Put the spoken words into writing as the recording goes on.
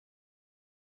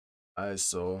Alright,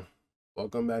 so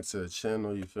welcome back to the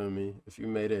channel, you feel me? If you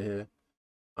made it here,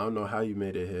 I don't know how you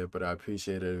made it here, but I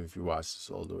appreciate it if you watched this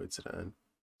all the way to the end.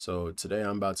 So today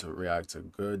I'm about to react to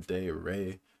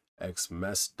GoodDayRay x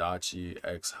Dotchi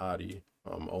x Hotti,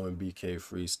 OMBK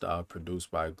Freestyle,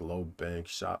 produced by Bank,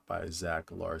 shot by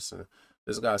ZachLarsen.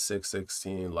 This got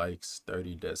 616 likes,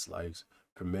 30 dislikes,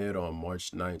 premiered on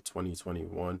March 9th,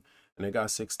 2021, and it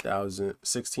got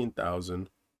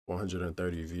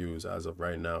 16,130 views as of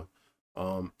right now.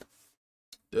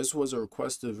 This was a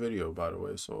requested video, by the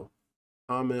way, so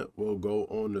comment will go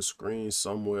on the screen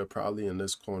somewhere, probably in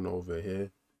this corner over here,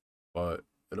 but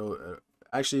it'll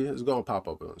actually, it's gonna pop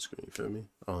up on the screen, you feel me?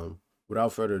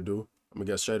 Without further ado, I'm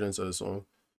gonna get straight into the song,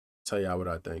 tell y'all what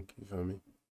I think, you feel me?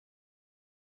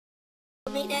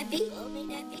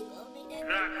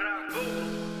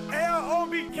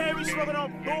 OMBK, we smoking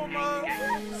on boomer.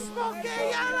 Smoking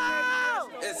yellow.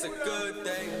 It's a good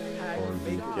day.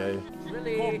 OMBK.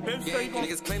 Yeah,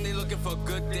 niggas claim they looking for a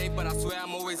good day, but I swear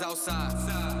I'm always outside.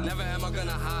 Never am I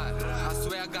gonna hide. I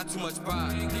swear I got too much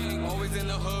pride. Always in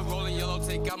the hood, rolling yellow,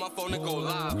 take out my phone and go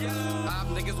live. Live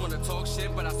niggas wanna talk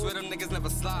shit, but I swear them niggas never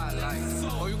slide. Like,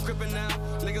 oh, you crippin' now?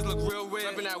 Niggas look real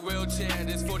weird. Reppin' that wheelchair,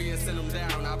 this 40 has sent them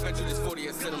down. I bet you this 40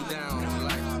 has sent them down.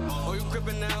 Like, oh, you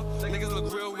crippin' now? Niggas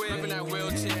look real weird. Reppin' that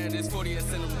wheelchair, this 40 has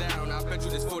sent them down. I bet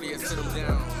you this 40 has sent them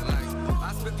down. Like,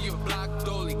 I spit through your block,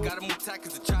 dolly. Gotta move tack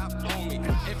cause the chop on me.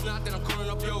 If not, then I'm calling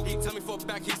up Yogi. Tell me for a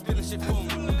back, he's spinning shit for me.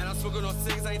 And I'm smoking on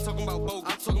cigs, I ain't talking about both.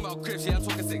 I'm talking about crips, yeah, I'm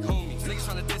talking sick homies. Niggas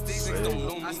tryna diss, these niggas don't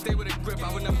know me. I stay with a grip,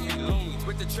 I would never be lonely.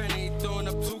 With the trend, ain't throwing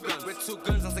up two guns. With two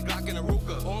guns, I say Glock and a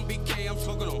Ruka. On BK, I'm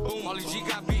smoking on boom. Molly G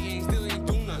got beat, ain't still ain't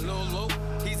do nothing. Lil low,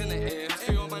 he's in the air.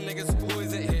 Hey, all my niggas, who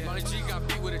is it here? Molly G got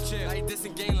beat with a chair. I ain't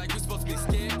dissing game like you supposed to be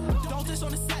scared. Don't diss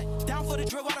on the set. Down for the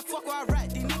drill, why the fuck where I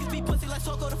rat? These niggas be pussy, let's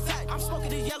talk go to fact. I'm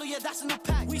smoking the yellow, yeah, that's a new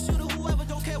pack. We shoot whoever,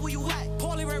 don't care where you at.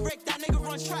 Paulie and Rick, that nigga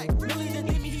run track. Really the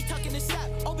demon, he tucking his sap.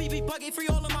 OBB bugging free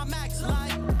all of my max.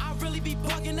 Like, I really be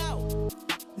bugging out.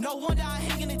 No wonder I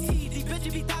hang in the T. These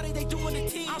bitches be thought they doing the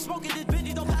team. I'm smoking this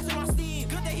Benji, don't pass it my steam.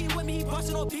 Good day he with me, he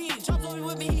busting on beans. Jumps on me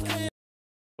with me, he clear.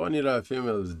 Funny that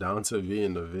female is down to be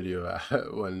in the video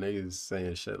when niggas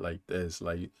saying shit like this.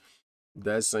 Like,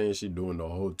 that's saying she doing the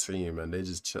whole team and they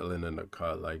just chilling in the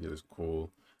cut like it's cool.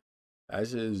 That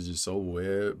shit is just so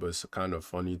weird, but it's kind of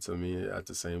funny to me at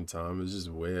the same time. It's just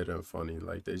weird and funny.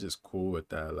 Like, they just cool with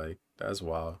that. Like, that's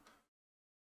wild.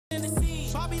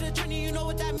 Bobby the journey, you know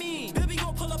what that mean. Baby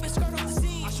gon' pull up his skirt on the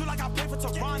scene. I shoot like I play for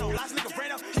Toronto. Last nigga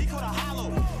ran up, he caught a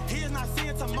hollow. He is not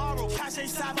seeing tomorrow. Cash ain't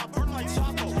sad, I burn like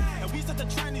Chapo. And we set the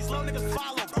trend, these little niggas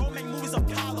follow. Bro, make movies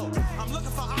Apollo. I'm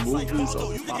looking for ops like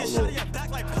Waldo. You can get shot in your back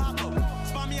like Pablo.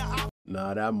 Spot me a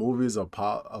Nah, that movie's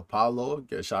Apollo.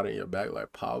 Get shot in your back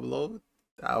like Pablo.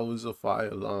 That was a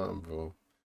fire line, bro.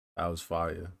 That was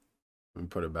fire. Let me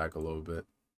put it back a little bit.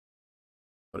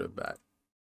 Put it back.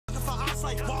 looking for ops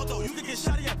like Waldo. You can get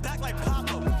shot in your back like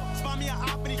Pablo. Spot me a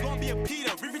op and he gon' be a Peter.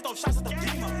 Reefy throw shots at the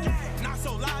beamer. Not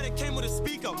so loud, it came with a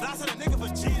speaker. Blast at a nigga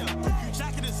Vegeta. You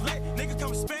jacking is lit, nigga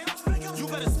come spin. You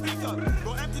better speak up.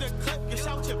 Go empty the clip, get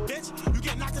shot with your bitch. You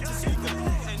get knocked at your speaker.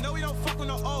 And no, we don't fuck with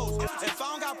no O's. If I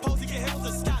don't got posts, you get hit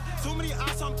with a Scott. Too many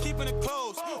ops, I'm keeping it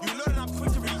close. You know that I'm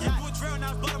quick to react. Do a drill,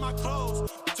 now it's blood on my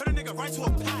clothes. Turn a nigga right to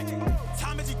a pack.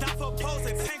 Time as he died for a pose,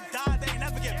 and Tank died, they ain't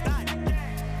never get back.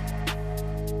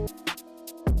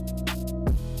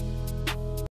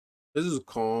 This is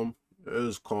calm. It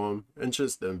is calm.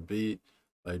 Interesting beat.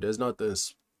 Like, there's nothing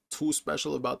too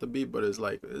special about the beat, but it's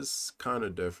like, it's kind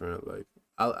of different. Like,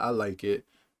 I like it,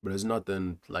 but it's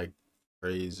nothing like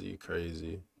crazy.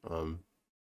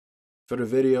 For the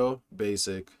video,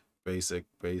 basic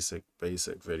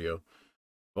video.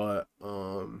 But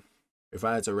if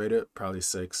I had to rate it, probably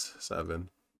 6, 7.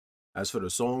 As for the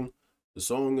song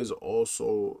is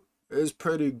also, it's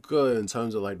pretty good in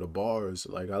terms of like the bars.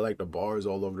 Like, I like the bars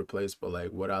all over the place, but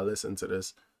like, would I listen to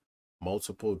this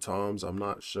multiple times? I'm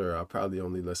not sure. I probably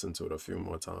only listened to it a few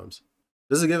more times.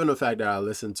 This is given the fact that I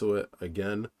listened to it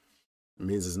again. It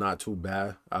means it's not too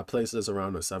bad. I placed this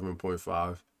around a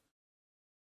 7.5.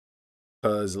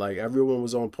 Because like, everyone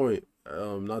was on point.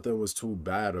 Nothing was too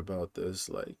bad about this.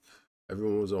 Like,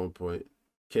 everyone was on point.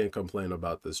 Can't complain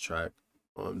about this track.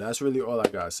 That's really all I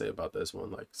gotta say about this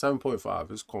one. Like, 7.5.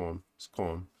 It's calm. It's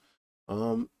calm.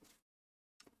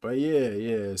 But yeah,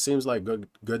 it seems like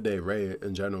GoodDayRay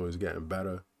in general is getting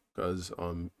better, because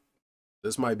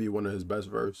this might be one of his best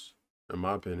verse, in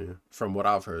my opinion, from what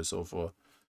I've heard so far.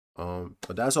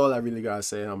 But that's all I really gotta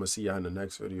say. I'm gonna see y'all in the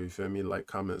next video. You feel me? Like,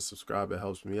 comment, subscribe. It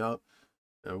helps me out.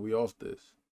 And we off this.